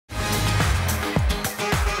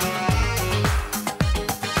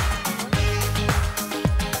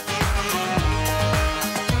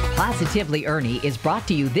Positively Ernie is brought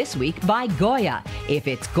to you this week by Goya. If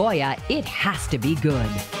it's Goya, it has to be good.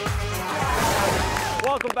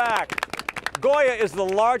 Welcome back. Goya is the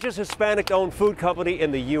largest Hispanic-owned food company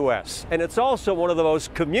in the U.S., and it's also one of the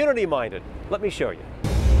most community-minded. Let me show you.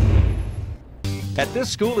 At this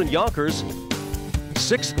school in Yonkers,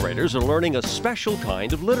 6th graders are learning a special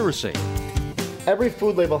kind of literacy. Every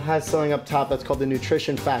food label has something up top that's called the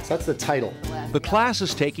nutrition facts. That's the title. The class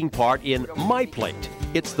is taking part in MyPlate.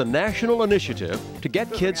 It's the national initiative to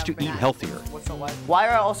get kids to eat healthier. Why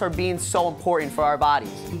are also beans so important for our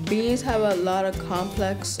bodies? Beans have a lot of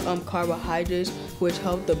complex carbohydrates which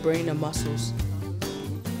help the brain and muscles.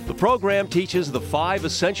 The program teaches the 5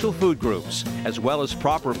 essential food groups, as well as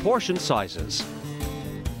proper portion sizes.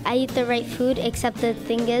 I eat the right food, except the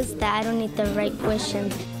thing is that I don't eat the right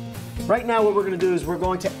portion. Right now what we're going to do is we're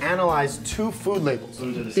going to analyze 2 food labels.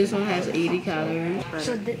 This one has 80 calories.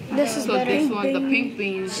 So this is better. This one, the pink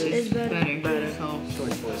beans, is better.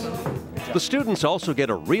 The students also get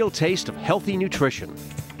a real taste of healthy nutrition.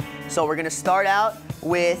 So we're going to start out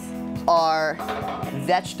with our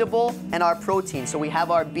vegetable and our protein. So we have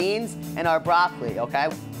our beans and our broccoli, okay?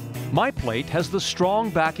 MyPlate has the strong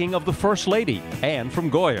backing of the First Lady and from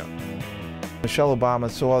Goya. Michelle Obama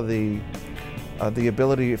saw the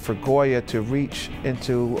ability for Goya to reach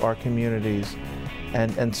into our communities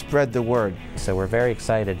and spread the word. So we're very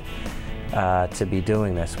excited to be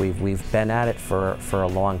doing this. We've been at it for a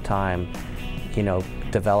long time, you know,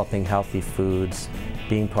 developing healthy foods,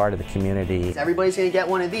 being part of the community. Everybody's going to get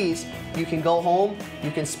one of these. You can go home, you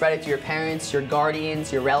can spread it to your parents, your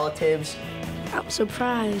guardians, your relatives. I'm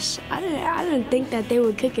surprised. I didn't think that they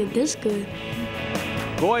would cook it this good.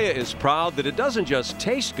 Goya is proud that it doesn't just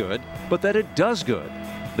taste good, but that it does good.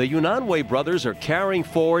 The Unanue brothers are carrying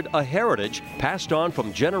forward a heritage passed on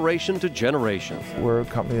from generation to generation. We're a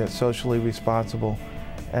company that's socially responsible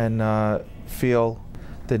and feel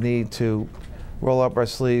the need to roll up our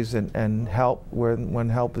sleeves and help when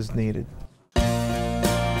help is needed.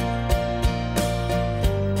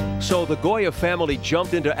 So the Goya family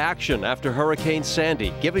jumped into action after Hurricane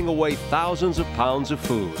Sandy, giving away thousands of pounds of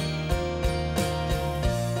food.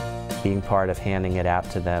 Being part of handing it out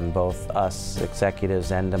to them, both us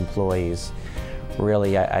executives and employees,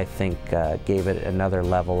 really, I think, gave it another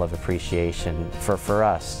level of appreciation for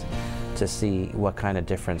us to see what kind of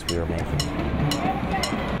difference we were making.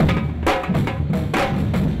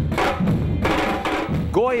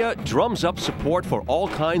 Goya drums up support for all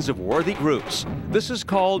kinds of worthy groups. This is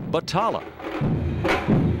called Batala.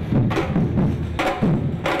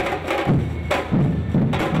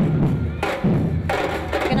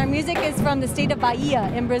 Music is from the state of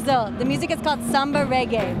Bahia in Brazil. The music is called samba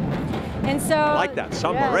reggae. And so I like that,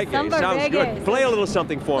 samba reggae. Samba Sounds reggae. good. Play a little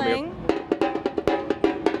something for me.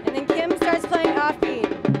 And then Kim starts playing offbeat.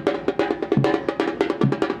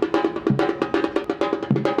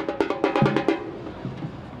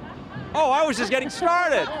 Oh, I was just getting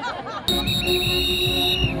started.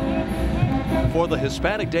 For the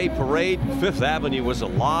Hispanic Day Parade, 5th Avenue was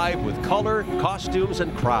alive with color, costumes,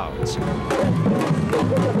 and crowds.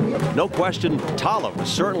 No question, Tala was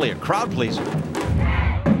certainly a crowd pleaser.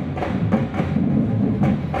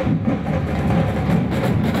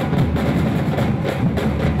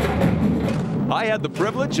 I had the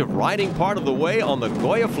privilege of riding part of the way on the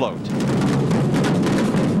Goya float.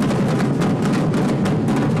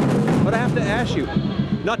 But I have to ask you,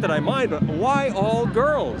 not that I mind, but why all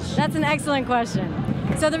girls? That's an excellent question.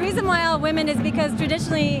 So the reason why all women is because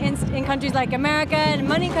traditionally in countries like America and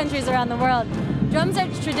many countries around the world, drums are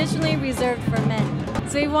traditionally reserved for men.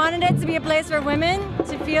 So we wanted it to be a place for women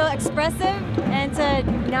to feel expressive and to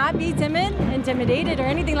not be timid, intimidated, or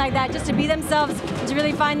anything like that, just to be themselves, to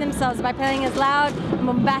really find themselves by playing as loud and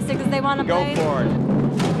bombastic as they want to play. Go for it.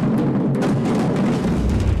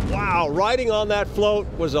 Wow, riding on that float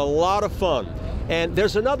was a lot of fun. And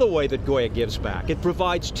there's another way that Goya gives back. It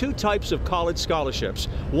provides 2 types of college scholarships.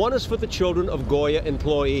 One is for the children of Goya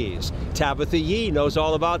employees. Tabitha Yee knows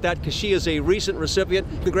all about that because she is a recent recipient.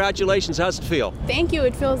 Congratulations. How's it feel? Thank you.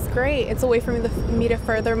 It feels great. It's a way for me to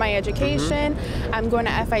further my education. I'm going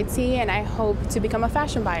to FIT and I hope to become a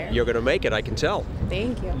fashion buyer. You're going to make it, I can tell.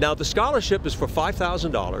 Thank you. Now, the scholarship is for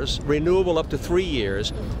 $5,000, renewable up to 3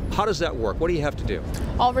 years. How does that work? What do you have to do?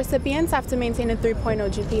 All recipients have to maintain a 3.0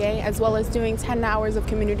 GPA as well as doing 10 hours of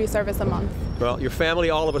community service a month. Well, your family,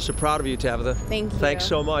 all of us are proud of you, Tabitha. Thank you. Thanks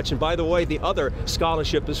so much. And by the way, the other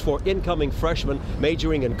scholarship is for incoming freshmen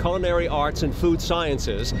majoring in culinary arts and food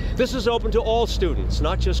sciences. This is open to all students,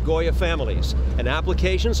 not just Goya families. And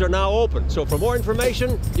applications are now open. So for more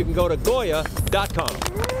information, you can go to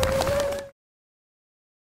Goya.com.